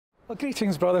Well,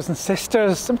 greetings, brothers and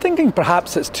sisters. I'm thinking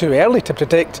perhaps it's too early to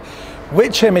predict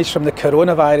which image from the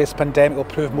coronavirus pandemic will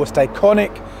prove most iconic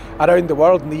around the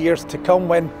world in the years to come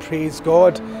when, praise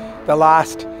God, the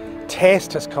last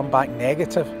test has come back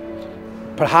negative.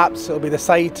 Perhaps it'll be the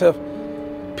sight of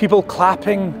people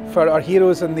clapping for our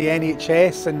heroes in the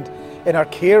NHS and in our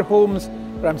care homes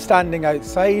where I'm standing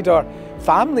outside, or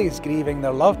families grieving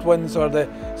their loved ones, or the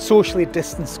socially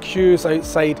distanced queues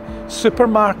outside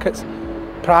supermarkets.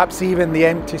 Perhaps even the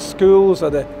empty schools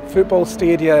or the football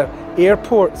stadia,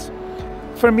 airports.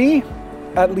 For me,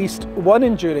 at least one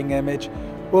enduring image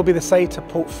will be the sight of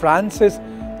Pope Francis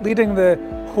leading the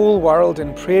whole world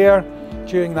in prayer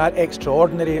during that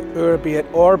extraordinary Urbi et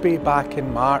Orbi back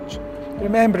in March.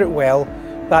 Remember it well,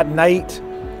 that night,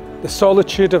 the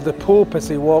solitude of the Pope as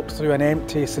he walked through an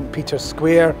empty St. Peter's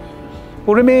Square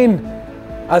will remain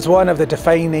as one of the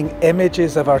defining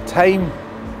images of our time.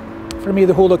 For me,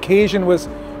 the whole occasion was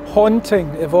haunting,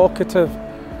 evocative,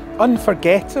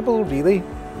 unforgettable, really.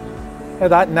 Now,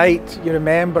 that night, you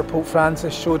remember, Pope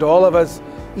Francis showed all of us,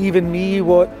 even me,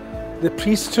 what the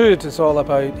priesthood is all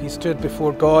about. He stood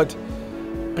before God,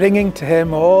 bringing to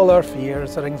him all our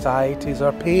fears, our anxieties,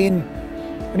 our pain.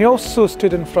 And he also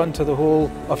stood in front of the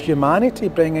whole of humanity,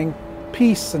 bringing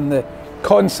peace and the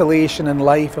consolation and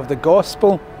life of the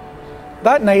gospel.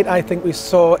 That night, I think we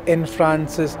saw in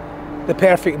Francis the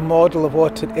perfect model of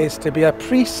what it is to be a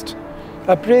priest,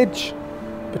 a bridge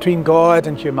between God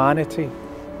and humanity.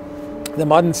 The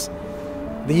months,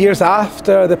 the years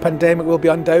after the pandemic will be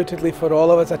undoubtedly for all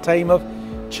of us a time of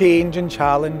change and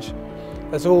challenge.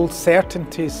 As old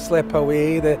certainties slip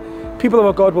away, the people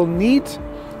of God will need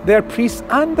their priests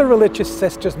and their religious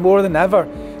sisters more than ever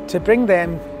to bring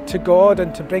them to God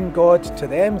and to bring God to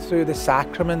them through the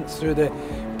sacraments, through the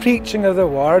preaching of the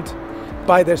word,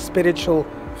 by their spiritual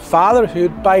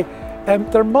fatherhood, by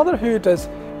their motherhood as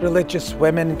religious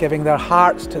women giving their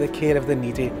hearts to the care of the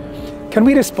needy. Can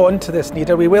we respond to this need?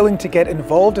 Are we willing to get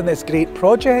involved in this great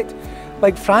project?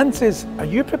 Like Francis, are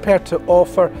you prepared to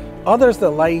offer others the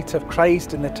light of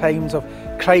Christ in the times of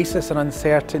crisis and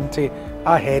uncertainty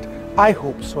ahead? I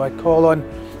hope so. I call on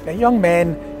young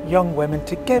men, young women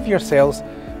to give yourselves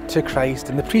to Christ.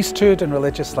 In the priesthood and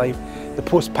religious life, the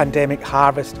post-pandemic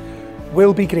harvest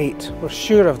will be great. We're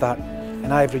sure of that.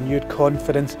 And I have renewed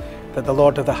confidence that the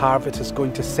Lord of the harvest is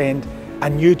going to send a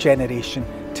new generation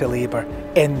to labour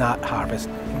in that harvest.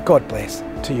 And God bless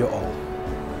to you all.